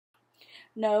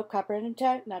no copyright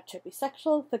intent, not to be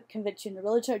sexual, the convention of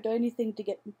religion, or do anything to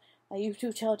get my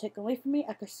YouTube channel taken away from me.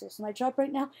 Because this is my job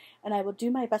right now, and I will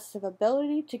do my best of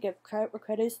ability to give credit where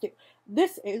credit is due.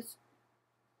 This is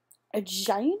a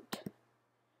giant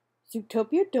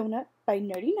Zootopia donut by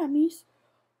Nerdy Nummies,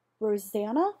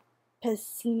 Susanna.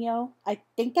 I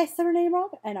think I said her name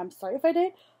wrong, and I'm sorry if I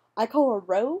did. I call her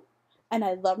Ro, and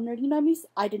I love Nerdy Nummies.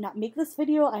 I did not make this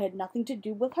video. I had nothing to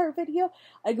do with her video.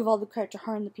 I give all the credit to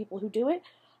her and the people who do it.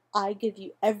 I give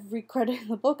you every credit in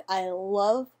the book. I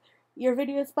love your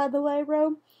videos, by the way,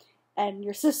 Ro. And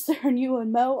your sister and you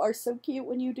and Mo are so cute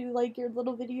when you do, like, your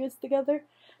little videos together.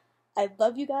 I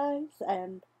love you guys,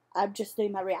 and I'm just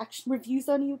doing my reaction reviews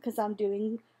on you because I'm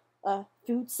doing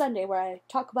Food Sunday, where I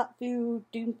talk about food,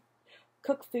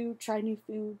 cook food, try new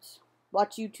foods,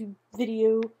 watch YouTube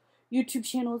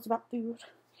channels about food.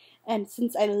 And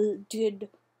since I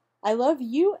love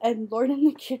you and Lord in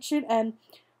the Kitchen and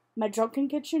My Drunken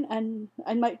Kitchen, and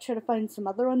I might try to find some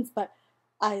other ones, but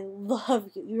I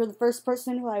love you. You're the first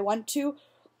person who I went to.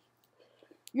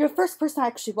 You're the first person I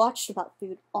actually watched about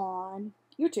food on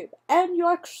YouTube. And you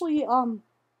actually, I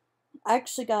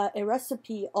actually got a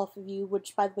recipe off of you,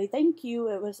 which, by the way, thank you.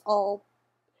 It was all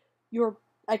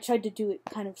I tried to do it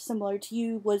kind of similar to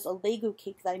you, was a Lego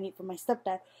cake that I made for my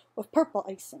stepdad with purple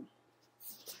icing.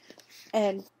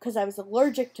 And because I was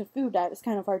allergic to food, that was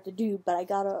kind of hard to do, but I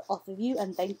got it off of you,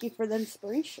 and thank you for the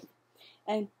inspiration.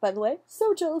 And, by the way,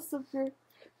 so jealous of your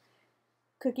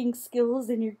cooking skills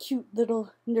and your cute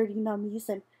little Nerdy Nummies,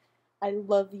 and I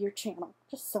love your channel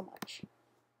just so much.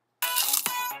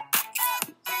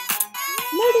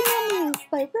 Nerdy Nummies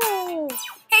by Ro!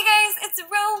 Hey guys, it's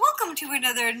Ro. Welcome to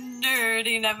another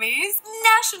Nerdy Nummies.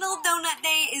 National Donut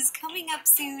Day is coming up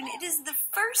soon. It is the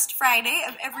first Friday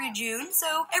of every June,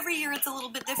 so every year it's a little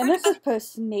bit different. And this was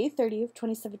posted May 30th,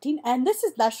 2017, and this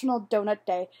is National Donut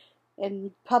Day,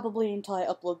 and probably until I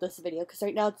upload this video, because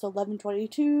right now it's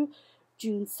 11/22,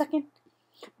 June 2nd.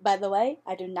 By the way,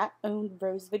 I do not own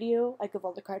Ro's video. I give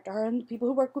all the credit to her and the people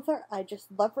who work with her. I just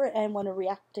love her and want to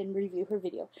react and review her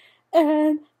video.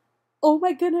 And, oh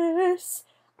my goodness,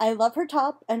 I love her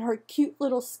top and her cute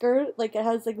little skirt. Like, it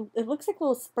has, like, it looks like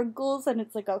little sprinkles, and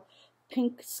it's like a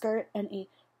pink skirt and a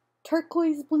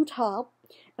turquoise blue top.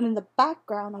 And in the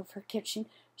background of her kitchen,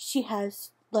 she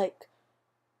has, like,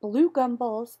 blue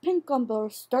gumballs, pink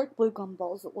gumballs, dark blue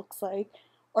gumballs, it looks like,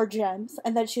 or gems,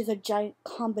 and then she has a giant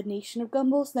combination of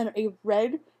gumballs, then a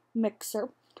red mixer,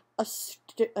 a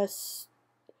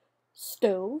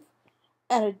stove,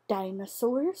 and a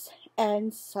dinosaurs,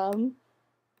 and some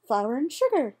flour and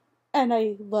sugar. And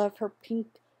I love her pink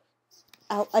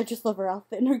I just love her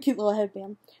outfit and her cute little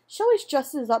headband. She always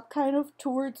dresses up kind of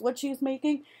towards what she's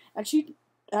making, and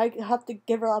I have to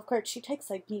give her a lot of credit. She takes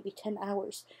like maybe 10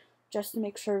 hours just to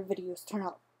make sure her videos turn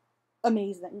out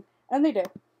amazing. And they do.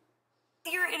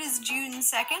 Here it is June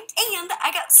 2nd, and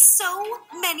I got so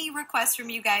many requests from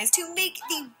you guys to make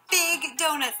the big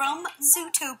donut from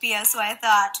Zootopia, so I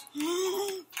thought,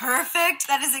 perfect,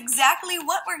 that is exactly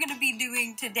what we're going to be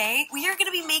doing today. We are going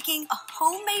to be making a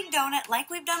homemade donut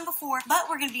like we've done before, but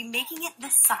we're going to be making it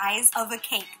the size of a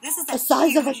cake. This is a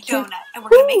huge donut, and we're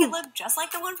going to make it look just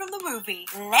like the one from the movie.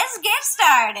 Let's get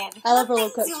started. I love the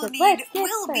things you'll need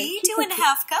will be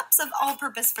 2.5 cups of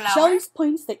all-purpose flour. She always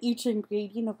points to each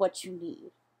ingredient of what you need.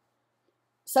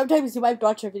 Sometimes you might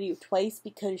watch her video twice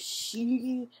because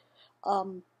she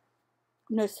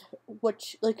knows what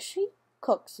she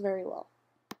cooks very well.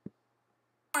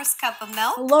 First cup of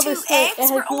milk, 2 eggs, eggs,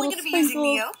 we're only going to be using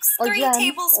the yolks, 3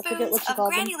 tablespoons of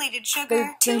granulated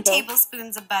sugar, 2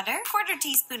 tablespoons of butter, 1/4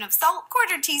 teaspoon of salt,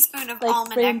 1/4 teaspoon of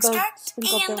almond extract,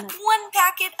 and 1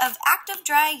 packet of active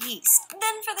dry yeast.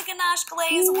 Then for the ganache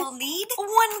glaze, we'll need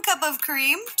 1 cup of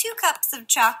cream, 2 cups of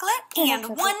chocolate,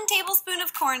 and 1 tablespoon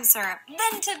of corn syrup.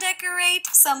 Then to decorate,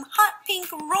 some hot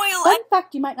pink royal... Fun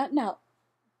fact you might not know.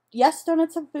 Yes,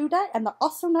 donuts have food dye, and they're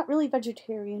also not really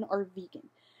vegetarian or vegan.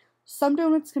 Some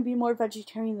donuts can be more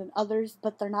vegetarian than others,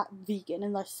 but they're not vegan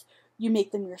unless you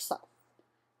make them yourself.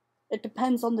 It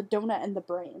depends on the donut and the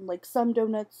brand. Like, some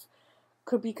donuts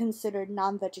could be considered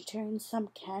non-vegetarian, some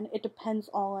can. It depends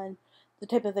on the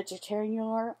type of vegetarian you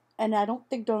are, and I don't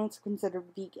think donuts are considered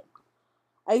vegan.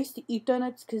 I used to eat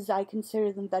donuts because I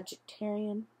considered them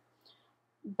vegetarian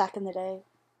back in the day.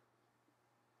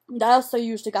 And I also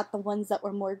usually got the ones that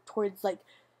were more towards, like,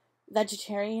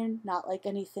 vegetarian, not like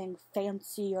anything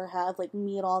fancy or have like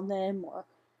meat on them or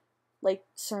like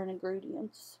certain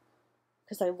ingredients,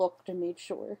 because I looked and made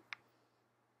sure.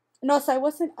 And also,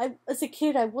 as a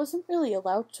kid, I wasn't really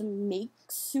allowed to make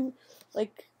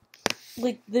like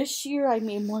this year I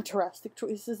made more drastic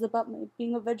choices about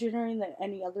being a vegetarian than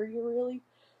any other year, really.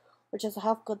 which is a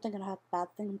half good thing and a half bad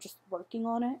thing. I'm just working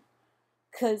on it.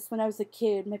 Because when I was a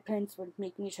kid, my parents would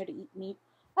make me try to eat meat.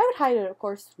 I would hide it, of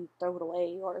course, and throw it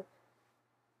away, or,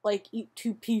 like, eat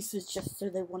 2 pieces just so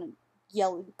they wouldn't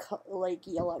yell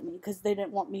at me, because they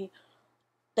didn't like me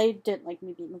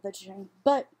being a vegetarian.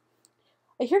 But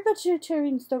I hear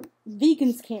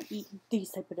vegans can't eat these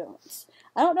type of donuts.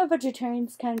 I don't know if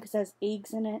vegetarians can because it has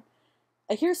eggs in it.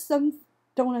 I hear some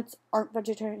donuts aren't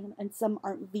vegetarian and some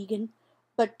aren't vegan,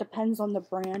 but depends on the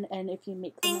brand and if you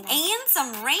make them. And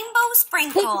some rainbow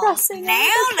sprinkles.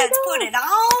 Now let's put it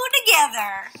all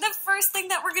together. The first thing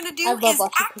that we're going to do is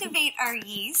activate our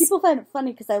yeast. People find it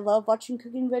funny because I love watching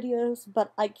cooking videos,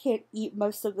 but I can't eat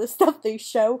most of the stuff they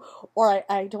show, or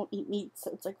I don't eat meat,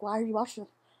 so it's like, why are you watching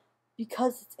them?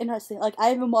 Because it's interesting. Like, I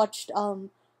haven't watched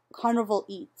Carnival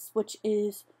Eats, which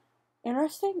is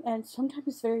interesting and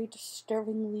sometimes very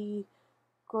disturbingly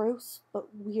gross, but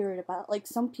weird about it. Like,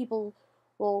 some people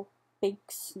will bake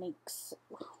snakes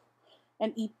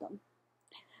and eat them.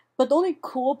 But the only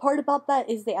cool part about that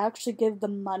is they actually give the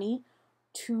money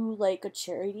to, like, a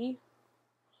charity.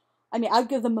 I mean, I'd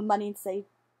give them the money and say,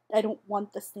 I don't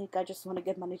want the snake, I just want to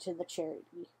give money to the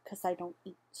charity, because I don't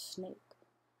eat snake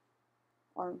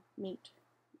or meat.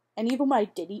 And even when I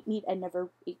did eat meat, I never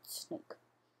ate snake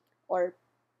or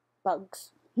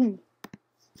bugs.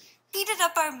 Heated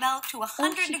up our milk to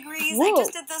 100 degrees. Whoa. I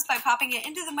just did this by popping it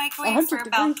into the microwave for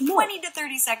about 20 to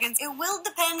 30 seconds. It will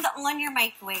depend on your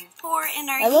microwave. Pour in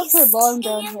our yeast her blonde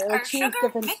down and here. our She has sugar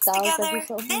different mixed styles together. every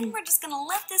so Then we're just going to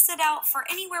let this sit out for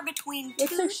anywhere between 2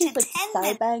 Looks like she's to like 10 style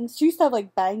minutes. bangs. She used to have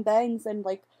like bangs and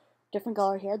like different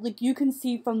color hair. Like, you can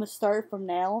see from the start from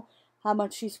now how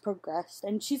much she's progressed.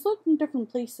 And she's lived in different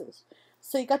places.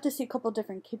 So you got to see a couple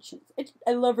different kitchens.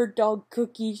 I love her dog,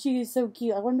 Cookie. She is so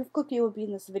cute. I wonder if Cookie would be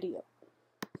in this video.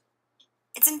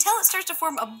 It's until it starts to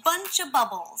form a bunch of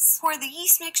bubbles. Pour the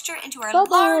yeast mixture into our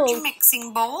large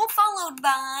mixing bowl, followed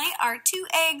by our 2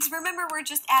 eggs. Remember, we're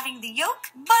just adding the yolk,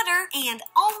 butter, and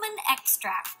almond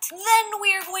extract. Then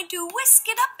we are going to whisk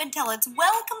it up until it's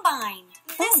well combined.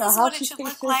 This is what it should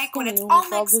look like when it's all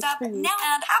mixed up. Now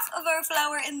add half of our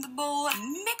flour in the bowl.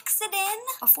 Mix it in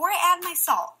before I add my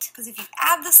salt, because if you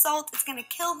add the salt, it's going to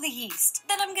kill the yeast.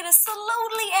 Then I'm going to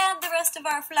slowly add the rest of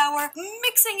our flour,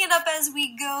 mixing it up as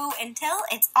we go until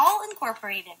it's all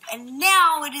incorporated. And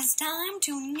now it is time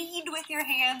to knead with your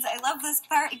hands. I love this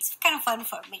part. It's kind of fun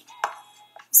for me.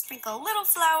 Sprinkle a little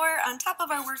flour on top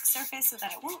of our work surface so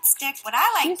that it won't stick. What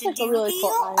I like to do, really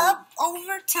heel up,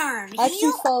 overturn. I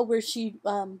actually saw where she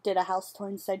did a house tour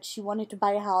and said she wanted to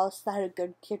buy a house that had a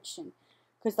good kitchen,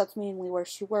 because that's mainly where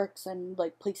she works and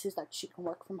like places that she can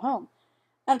work from home.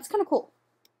 And it's kind of cool.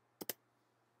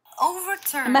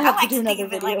 Overturn. I might have I like to do another think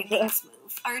of it video like a dance move.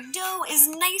 Our dough is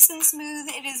nice and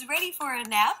smooth. It is ready for a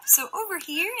nap. So over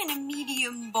here in a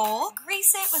medium bowl,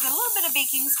 grease it with a little bit of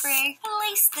baking spray,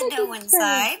 place the dough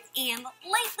inside, and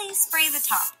lightly spray the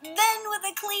top. Then with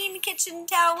a clean kitchen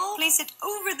towel, place it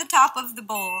over the top of the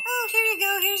bowl. Oh, here you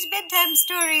go. Here's bedtime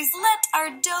stories. Let our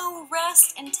dough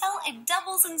rest until it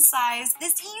doubles in size.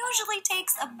 This usually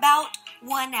takes about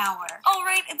 1 hour. All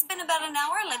right, it's been about an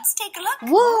hour. Let's take a look.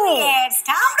 Whoa! Oh, yeah, it's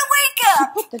time to wake up.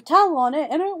 She put the towel on it,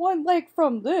 and it went like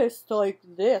from this to like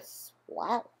this.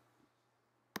 Wow.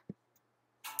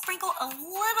 Sprinkle a little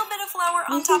bit of flour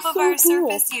on top of our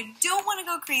surface. You don't want to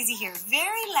go crazy here.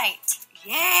 Very light.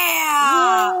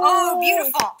 Yeah. Oh,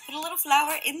 beautiful. Put a little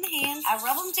flour in the hand. I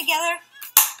rub them together.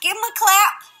 Give them a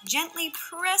clap. Gently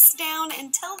press down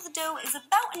until the dough is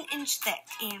about 1 inch thick.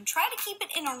 And try to keep it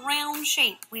in a round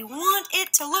shape. We want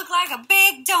it to look like a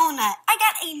big donut. I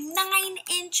got a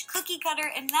 9-inch cookie cutter,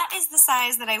 and that is the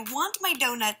size that I want my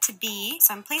donut to be.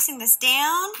 So I'm placing this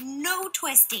down. No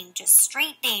twisting, just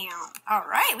straight down. All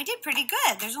right, we did pretty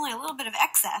good. There's only a little bit of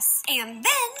excess. And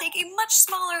then take a much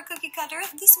smaller cookie cutter.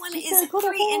 This one is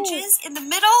 3 inches in the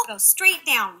middle. Go straight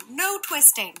down, no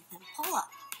twisting. And pull up.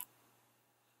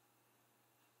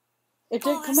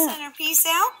 Pull the centerpiece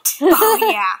out. Oh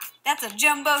yeah, that's a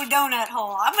jumbo donut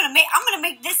hole. I'm gonna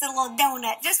make this a little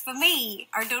donut just for me.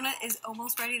 Our donut is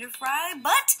almost ready to fry,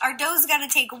 but our dough's gotta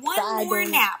take one more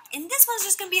nap. And this one's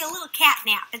just gonna be a little cat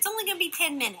nap. It's only gonna be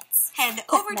 10 minutes. Head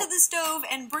over to the stove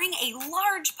and bring a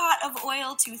large pot of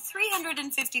oil to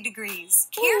 350 degrees.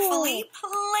 Carefully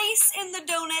place in the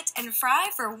donut and fry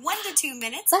for 1 to 2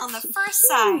 minutes on the first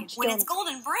side. When it's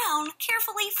golden brown,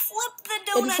 carefully flip the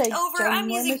donut over. I'm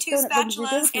using 2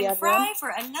 spatulas and fry for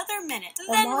another minute.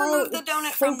 Then remove the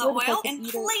donut from the oil and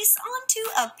place onto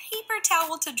a paper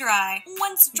towel to dry.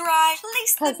 Once dry,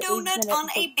 place the donut on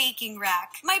a baking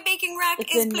rack. My baking rack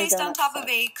is placed on top of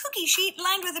a cookie sheet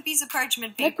lined with a piece of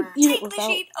parchment paper. Take the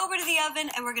sheet over to the oven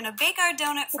and we're gonna bake our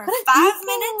donut for 5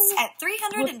 minutes at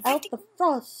 350. Without the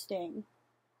frosting.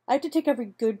 I have to take every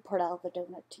good part out of the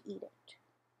donut to eat it.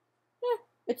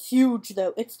 It's huge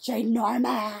though. It's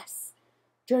ginormous.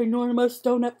 Ginormous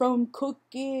donut from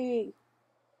Cookie.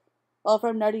 Well,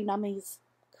 from Nutty Nummies.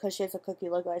 Because she has a cookie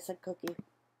logo. I said cookie.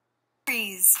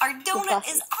 Our donut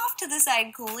is off to the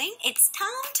side cooling. It's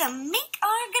time to make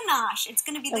our ganache. It's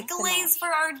going to be the glaze for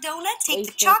our donut. Take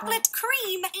the chocolate,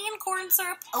 cream, and corn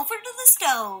syrup over to the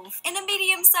stove. In a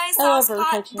medium-sized sauce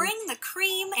pot, bring the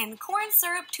cream and corn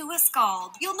syrup to a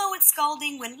scald. You'll know it's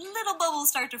scalding when little bubbles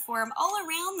start to form all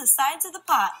around the sides of the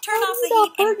pot. Turn off the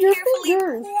heat and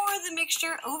carefully pour the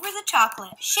mixture over the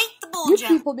chocolate. Shake the bowl gently.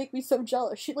 You people make me so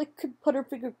jealous. She could put her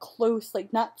finger close,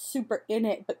 not super in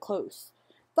it, but close.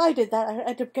 If I did that, I'd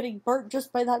end up getting burnt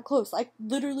just by that close. I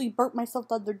literally burnt myself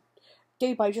the other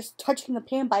day by just touching the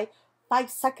pan by 5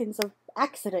 seconds of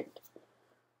accident.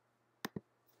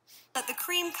 But the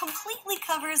cream completely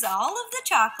covers all of the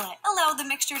chocolate. Allow the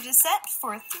mixture to set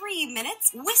for 3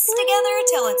 minutes. Whisk together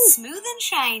till it's smooth and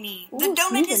shiny. The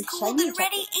donut is cooled and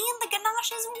ready, and the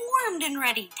ganache is warmed and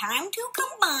ready. Time to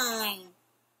combine.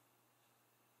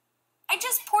 I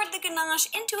just poured the ganache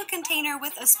into a container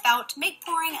with a spout. Make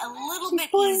pouring a little bit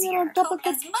easier. Coat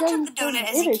as much of the donut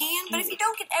as you can, but if you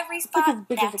don't get every spot,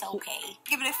 that's okay.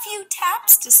 Give it a few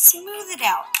taps to smooth it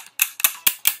out.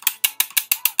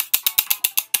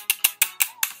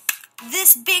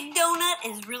 This big donut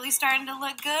is really starting to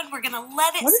look good. We're going to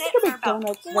let it sit for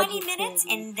about 20 minutes,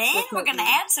 and then we're going to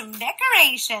add some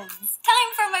decorations.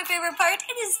 Time for my favorite part.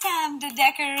 It is time to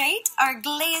decorate. Our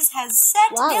glaze has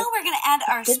set. Now we're going to add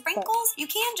our sprinkles. You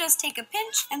can just take a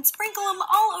pinch and sprinkle them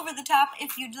all over the top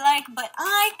if you'd like, but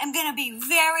I am going to be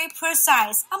very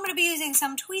precise. I'm going to be using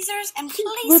some tweezers and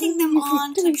placing them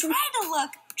on to try to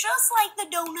look just like the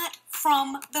donut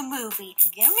from the movie.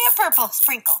 Give me a purple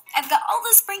sprinkle. I've got all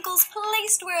the sprinkles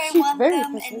placed where I want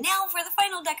them, and now for the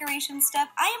final decoration step,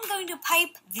 I am going to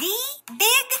pipe the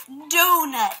big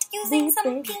donut using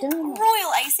some pink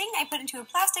royal icing. I put into a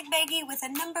plastic baggie with a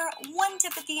number 1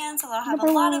 tip at the end, so I'll have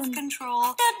a lot of control.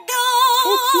 Ta-da!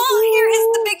 Here is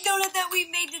the big donut that we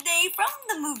made today from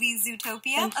the movie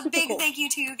Zootopia. A big thank you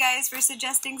to you guys for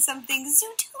suggesting something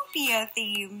Zootopia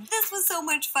themed. This was so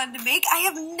much fun to make. I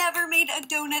have never made a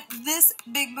donut this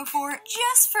big before.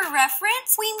 Just for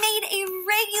reference, we made a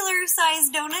regular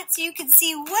sized donut so you could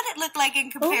see what it looked like in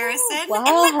comparison. And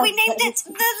look, we named it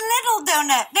the little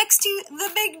donut next to the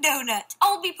big donut.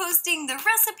 I'll be posting the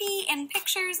recipe and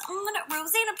pictures on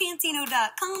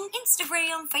RosannaPansino.com,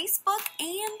 Instagram, Facebook,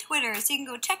 and Twitter, so you can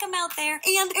go check them out there.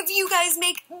 And if you guys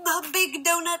make the big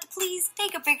donut, please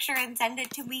take a picture and send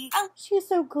it to me. She's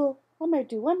so cool. I'm gonna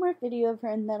do one more video of her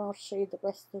and then I'll show you the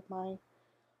rest of my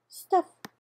stuff.